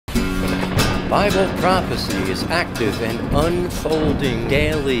Bible prophecy is active and unfolding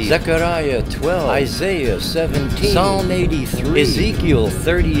daily. Zechariah 12, Isaiah 17, Psalm 83, Ezekiel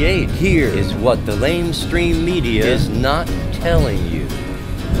 38. Here is what the LameStream Media is not telling you.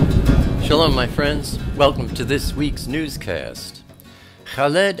 Shalom, my friends. Welcome to this week's newscast.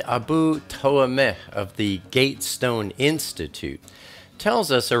 Khaled Abu Toameh of the Gatestone Institute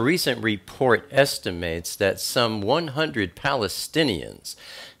tells us a recent report estimates that some 100 Palestinians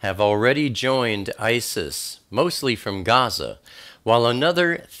have already joined ISIS, mostly from Gaza, while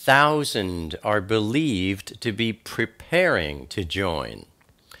another 1,000 are believed to be preparing to join.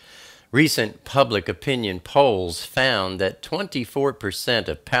 Recent public opinion polls found that 24%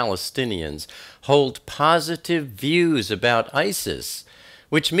 of Palestinians hold positive views about ISIS,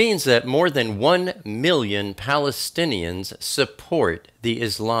 which means that more than 1 million Palestinians support the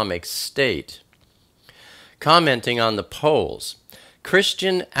Islamic State. Commenting on the polls,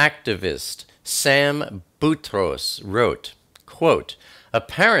 Christian activist Sam Boutros wrote, quote,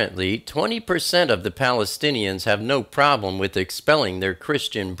 "Apparently, 20% of the Palestinians have no problem with expelling their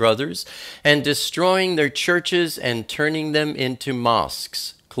Christian brothers and destroying their churches and turning them into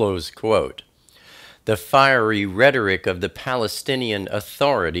mosques," close quote. The fiery rhetoric of the Palestinian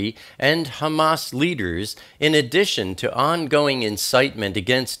Authority and Hamas leaders, in addition to ongoing incitement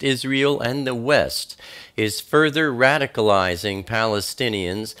against Israel and the West, is further radicalizing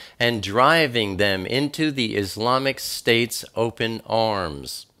Palestinians and driving them into the Islamic State's open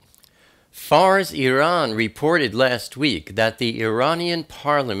arms. Fars Iran reported last week that the Iranian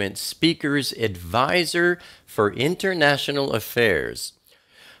Parliament Speaker's advisor for international affairs,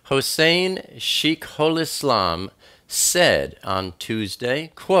 Hossein Sheikhul-Islam, said on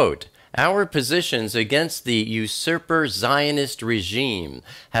Tuesday, quote, "Our positions against the usurper Zionist regime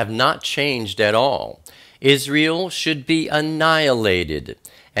have not changed at all. Israel should be annihilated,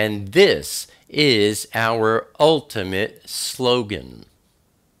 and this is our ultimate slogan."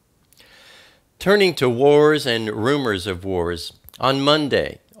 Turning to wars and rumors of wars, on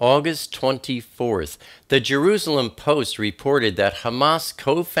Monday, August 24th, the Jerusalem Post reported that Hamas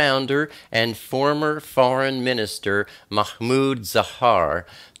co-founder and former foreign minister Mahmoud Zahar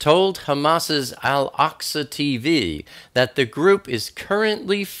told Hamas's Al-Aqsa TV that the group is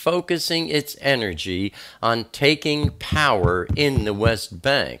currently focusing its energy on taking power in the West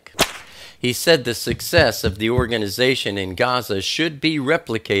Bank. He said the success of the organization in Gaza should be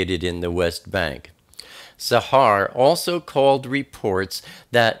replicated in the West Bank. Zahar also called reports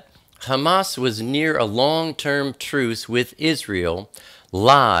that Hamas was near a long-term truce with Israel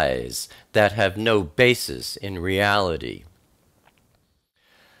lies that have no basis in reality.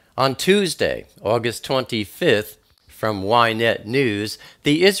 On Tuesday, August 25th, from Ynet News,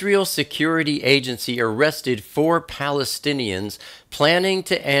 the Israel Security Agency arrested 4 Palestinians planning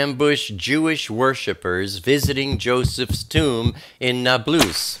to ambush Jewish worshippers visiting Joseph's tomb in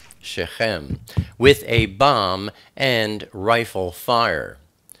Nablus, Shechem, with a bomb and rifle fire.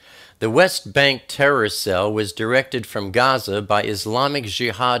 The West Bank terror cell was directed from Gaza by Islamic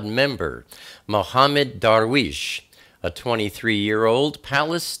Jihad member Mohammed Darwish, a 23-year-old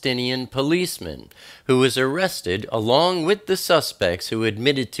Palestinian policeman who was arrested along with the suspects who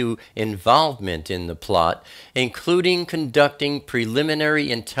admitted to involvement in the plot, including conducting preliminary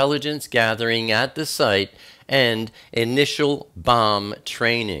intelligence gathering at the site and initial bomb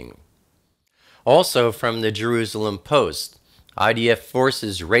training. Also from the Jerusalem Post, IDF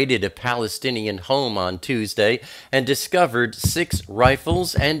forces raided a Palestinian home on Tuesday and discovered 6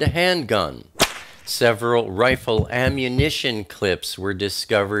 rifles and a handgun. Several rifle ammunition clips were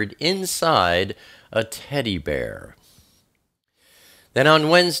discovered inside a teddy bear. Then on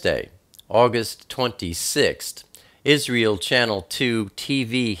Wednesday, August 26th, Israel Channel 2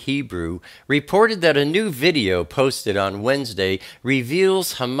 TV Hebrew reported that a new video posted on Wednesday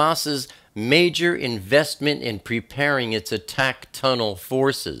reveals Hamas's major investment in preparing its attack tunnel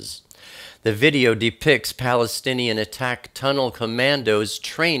forces. The video depicts Palestinian attack tunnel commandos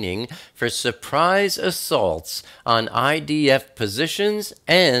training for surprise assaults on IDF positions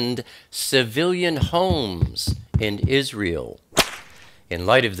and civilian homes in Israel. In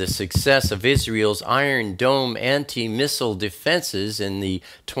light of the success of Israel's Iron Dome anti-missile defenses in the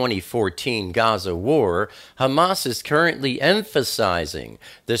 2014 Gaza war, Hamas is currently emphasizing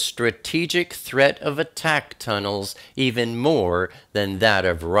the strategic threat of attack tunnels even more than that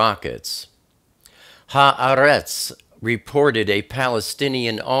of rockets. Haaretz reported a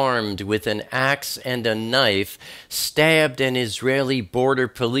Palestinian armed with an axe and a knife stabbed an Israeli border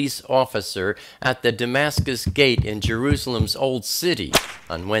police officer at the Damascus Gate in Jerusalem's Old City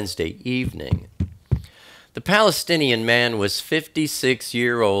on Wednesday evening. The Palestinian man was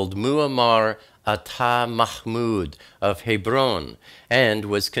 56-year-old Muammar Atta Mahmoud of Hebron and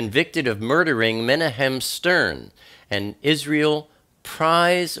was convicted of murdering Menahem Stern, an Israel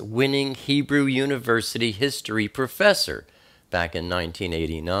prize-winning Hebrew University history professor, back in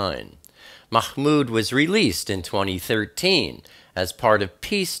 1989. Mahmoud was released in 2013 as part of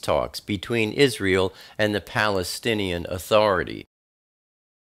peace talks between Israel and the Palestinian Authority.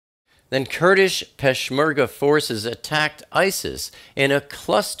 Then Kurdish Peshmerga forces attacked ISIS in a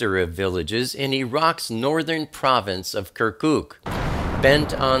cluster of villages in Iraq's northern province of Kirkuk,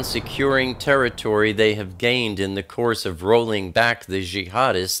 bent on securing territory they have gained in the course of rolling back the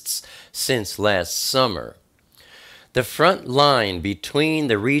jihadists since last summer. The front line between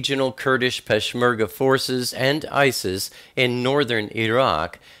the regional Kurdish Peshmerga forces and ISIS in northern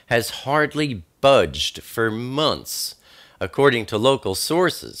Iraq has hardly budged for months. According to local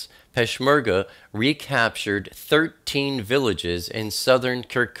sources, Peshmerga recaptured 13 villages in southern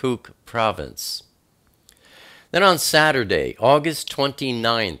Kirkuk province. Then on Saturday, August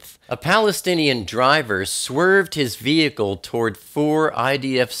 29th, a Palestinian driver swerved his vehicle toward 4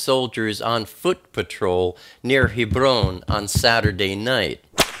 IDF soldiers on foot patrol near Hebron on Saturday night.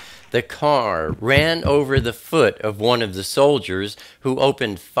 The car ran over the foot of one of the soldiers, who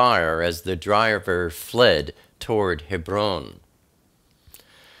opened fire as the driver fled toward Hebron.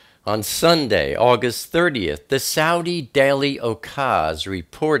 On Sunday, August 30th, the Saudi daily Okaz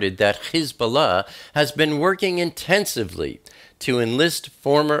reported that Hezbollah has been working intensively to enlist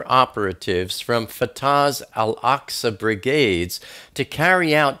former operatives from Fatah's Al-Aqsa brigades to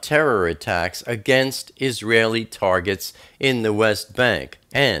carry out terror attacks against Israeli targets in the West Bank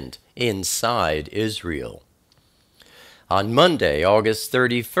and inside Israel. On Monday, August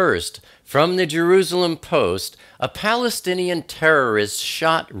 31st, from the Jerusalem Post, a Palestinian terrorist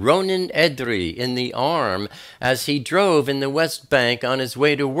shot Ronan Edri in the arm as he drove in the West Bank on his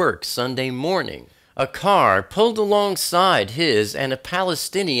way to work Sunday morning. A car pulled alongside his and a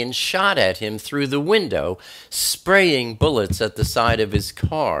Palestinian shot at him through the window, spraying bullets at the side of his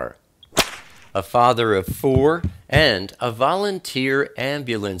car. A father of 4 and a volunteer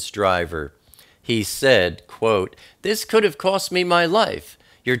ambulance driver. He said, quote, "This could have cost me my life.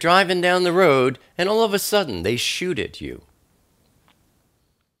 You're driving down the road, and all of a sudden they shoot at you."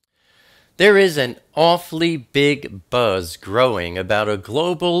 There is an awfully big buzz growing about a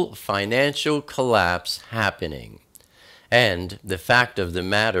global financial collapse happening. And the fact of the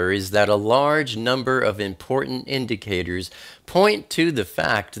matter is that a large number of important indicators point to the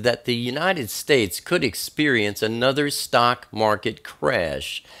fact that the United States could experience another stock market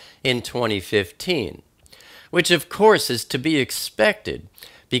crash in 2015, which of course is to be expected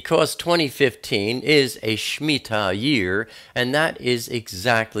because 2015 is a Shemitah year, and that is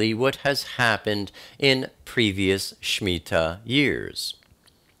exactly what has happened in previous Shemitah years.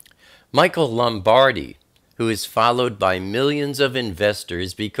 Michael Lombardi, who is followed by millions of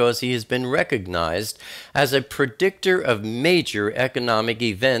investors because he has been recognized as a predictor of major economic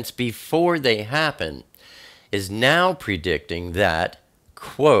events before they happen, is now predicting that,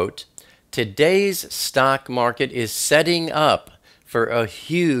 quote, "Today's stock market is setting up for a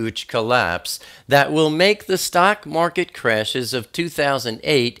huge collapse that will make the stock market crashes of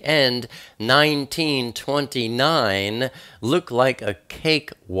 2008 and 1929 look like a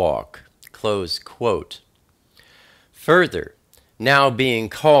cakewalk," close quote. Further, now being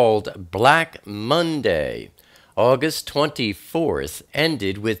called Black Monday, August 24th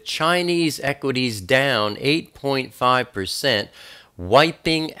ended with Chinese equities down 8.5%,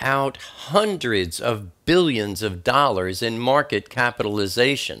 wiping out hundreds of billions of dollars in market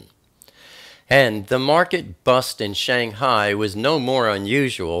capitalization. And the market bust in Shanghai was no more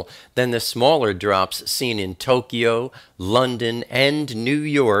unusual than the smaller drops seen in Tokyo, London, and New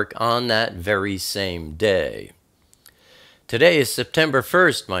York on that very same day. Today is September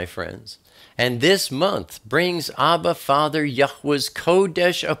 1st, my friends, and this month brings Abba Father Yahweh's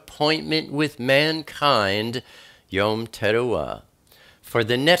Kodesh appointment with mankind, Yom Teruah, for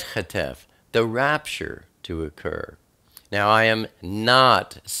the Netchatef, the rapture, to occur. Now, I am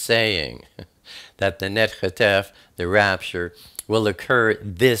not saying that the Netchatef, the rapture, will occur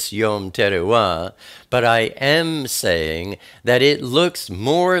this Yom Teruah, but I am saying that it looks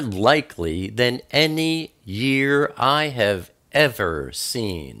more likely than any year I have ever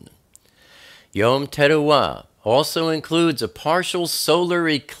seen. Yom Teruah also includes a partial solar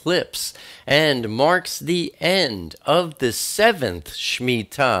eclipse and marks the end of the 7th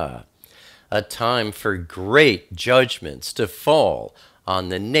Shemitah, a time for great judgments to fall on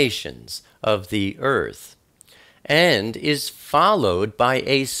the nations of the earth. and is followed by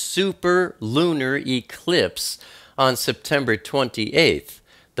a super lunar eclipse on September 28th,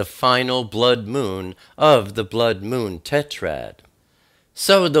 the final blood moon of the blood moon tetrad.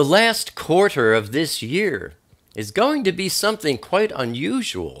 So the last quarter of this year is going to be something quite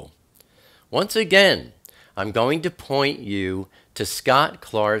unusual. Once again, I'm going to point you to Scott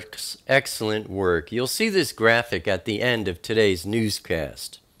Clarke's excellent work. You'll see this graphic at the end of today's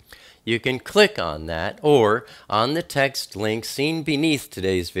newscast. You can click on that or on the text link seen beneath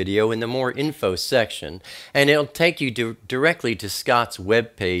today's video in the More Info section, and it'll take you directly to Scott's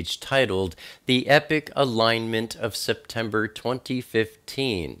webpage titled The Epic Alignment of September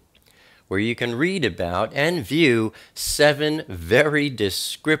 2015, where you can read about and view 7 very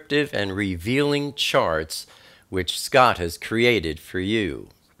descriptive and revealing charts which Scott has created for you.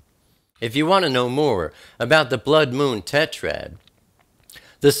 If you want to know more about the blood moon tetrad,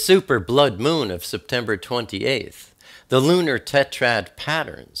 the super blood moon of September 28th, the lunar tetrad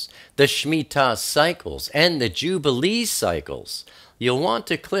patterns, the Shemitah cycles, and the Jubilee cycles, you'll want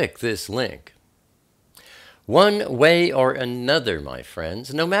to click this link. One way or another, my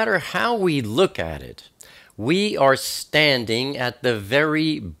friends, no matter how we look at it, we are standing at the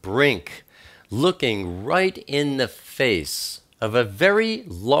very brink, looking right in the face of a very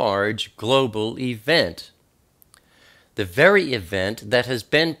large global event. The very event that has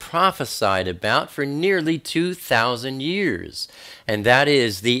been prophesied about for nearly 2,000 years, and that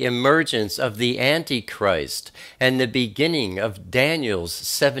is the emergence of the Antichrist and the beginning of Daniel's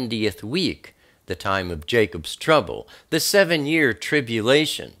 70th week, the time of Jacob's trouble, the 7-year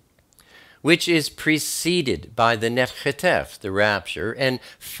tribulation, which is preceded by the Nechetef, the rapture, and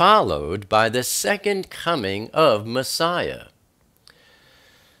followed by the second coming of Messiah.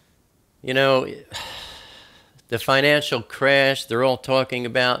 You know, the financial crash they're all talking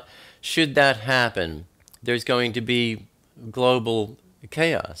about, should that happen, there's going to be global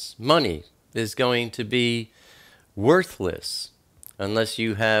chaos. Money is going to be worthless. Unless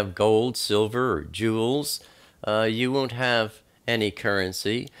you have gold, silver, or jewels, you won't have any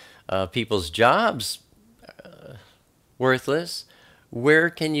currency. People's jobs, worthless. Where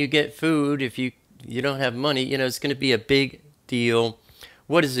can you get food if you don't have money? You know, it's going to be a big deal.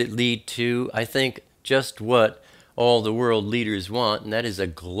 What does it lead to? I think just what all the world leaders want, and that is a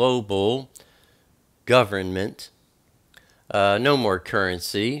global government. No more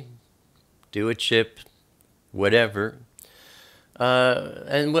currency. Do a chip, whatever.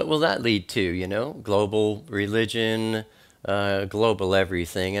 And what will that lead to? You know, global religion, global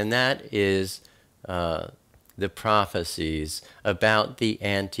everything. And that is the prophecies about the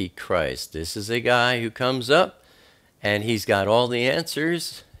Antichrist. This is a guy who comes up and he's got all the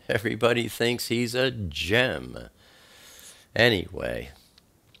answers. Everybody thinks he's a gem. Anyway,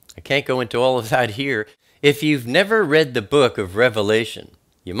 I can't go into all of that here. If you've never read the book of Revelation,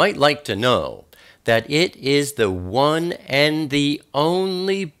 you might like to know that it is the one and the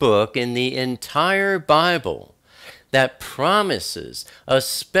only book in the entire Bible that promises a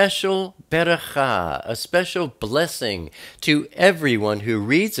special berakah, a special blessing to everyone who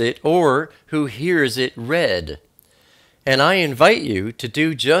reads it or who hears it read. And I invite you to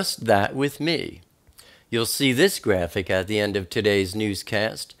do just that with me. You'll see this graphic at the end of today's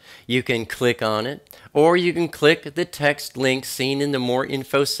newscast. You can click on it, or you can click the text link seen in the More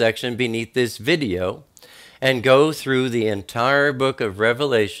Info section beneath this video and go through the entire book of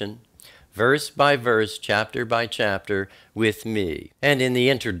Revelation, verse by verse, chapter by chapter, with me. And in the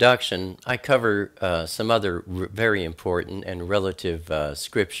introduction, I cover some other very important and relative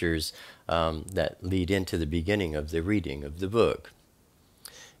scriptures that lead into the beginning of the reading of the book.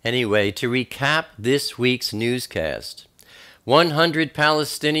 Anyway, to recap this week's newscast, 100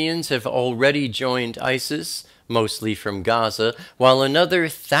 Palestinians have already joined ISIS, mostly from Gaza, while another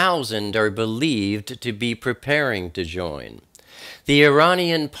 1,000 are believed to be preparing to join. The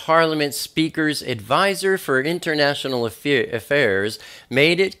Iranian Parliament Speaker's advisor for international affairs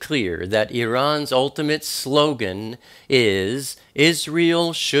made it clear that Iran's ultimate slogan is,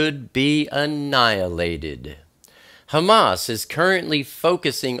 "Israel should be annihilated." Hamas is currently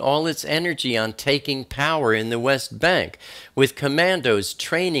focusing all its energy on taking power in the West Bank, with commandos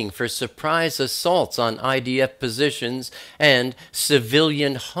training for surprise assaults on IDF positions and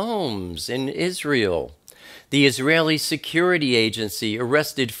civilian homes in Israel. The Israeli Security Agency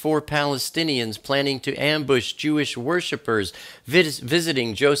arrested 4 Palestinians planning to ambush Jewish worshippers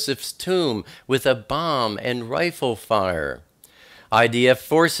visiting Joseph's tomb with a bomb and rifle fire. IDF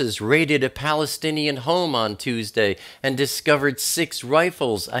forces raided a Palestinian home on Tuesday and discovered 6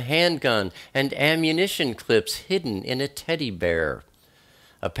 rifles, a handgun, and ammunition clips hidden in a teddy bear.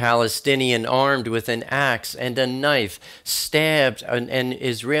 A Palestinian armed with an axe and a knife stabbed an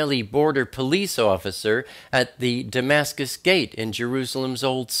Israeli border police officer at the Damascus Gate in Jerusalem's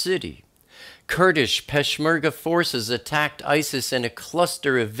Old City. Kurdish Peshmerga forces attacked ISIS in a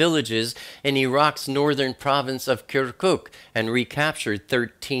cluster of villages in Iraq's northern province of Kirkuk and recaptured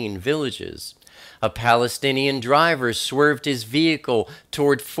 13 villages. A Palestinian driver swerved his vehicle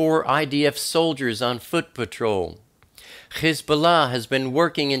toward 4 IDF soldiers on foot patrol. Hezbollah has been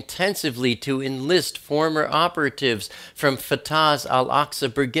working intensively to enlist former operatives from Fatah's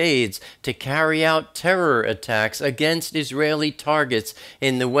Al-Aqsa brigades to carry out terror attacks against Israeli targets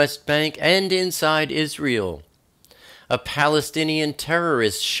in the West Bank and inside Israel. A Palestinian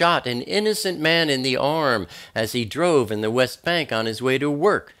terrorist shot an innocent man in the arm as he drove in the West Bank on his way to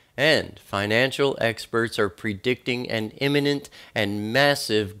work. And financial experts are predicting an imminent and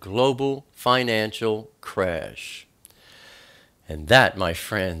massive global financial crash. And that, my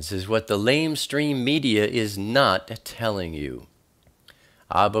friends, is what the LameStream Media is not telling you.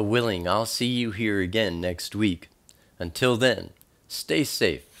 Abba willing, I'll see you here again next week. Until then, stay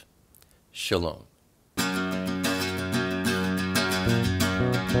safe. Shalom.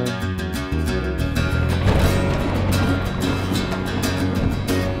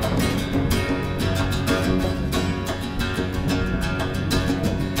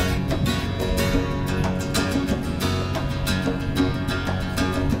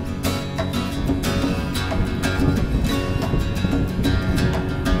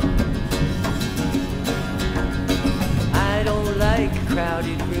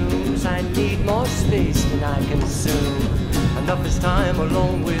 Crowded rooms, I need more space than I consume. Enough is time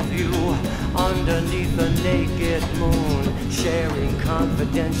alone with you, underneath a naked moon, sharing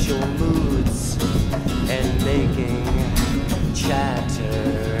confidential moods and making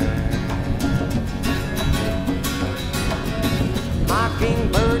chatter.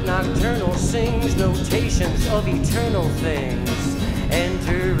 Mockingbird nocturnal sings notations of eternal things,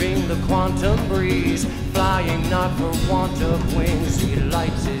 entering the quantum breeze, flying not for want of wings. He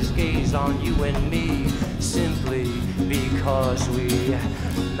lights his gaze on you and me, simply because we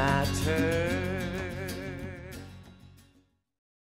matter.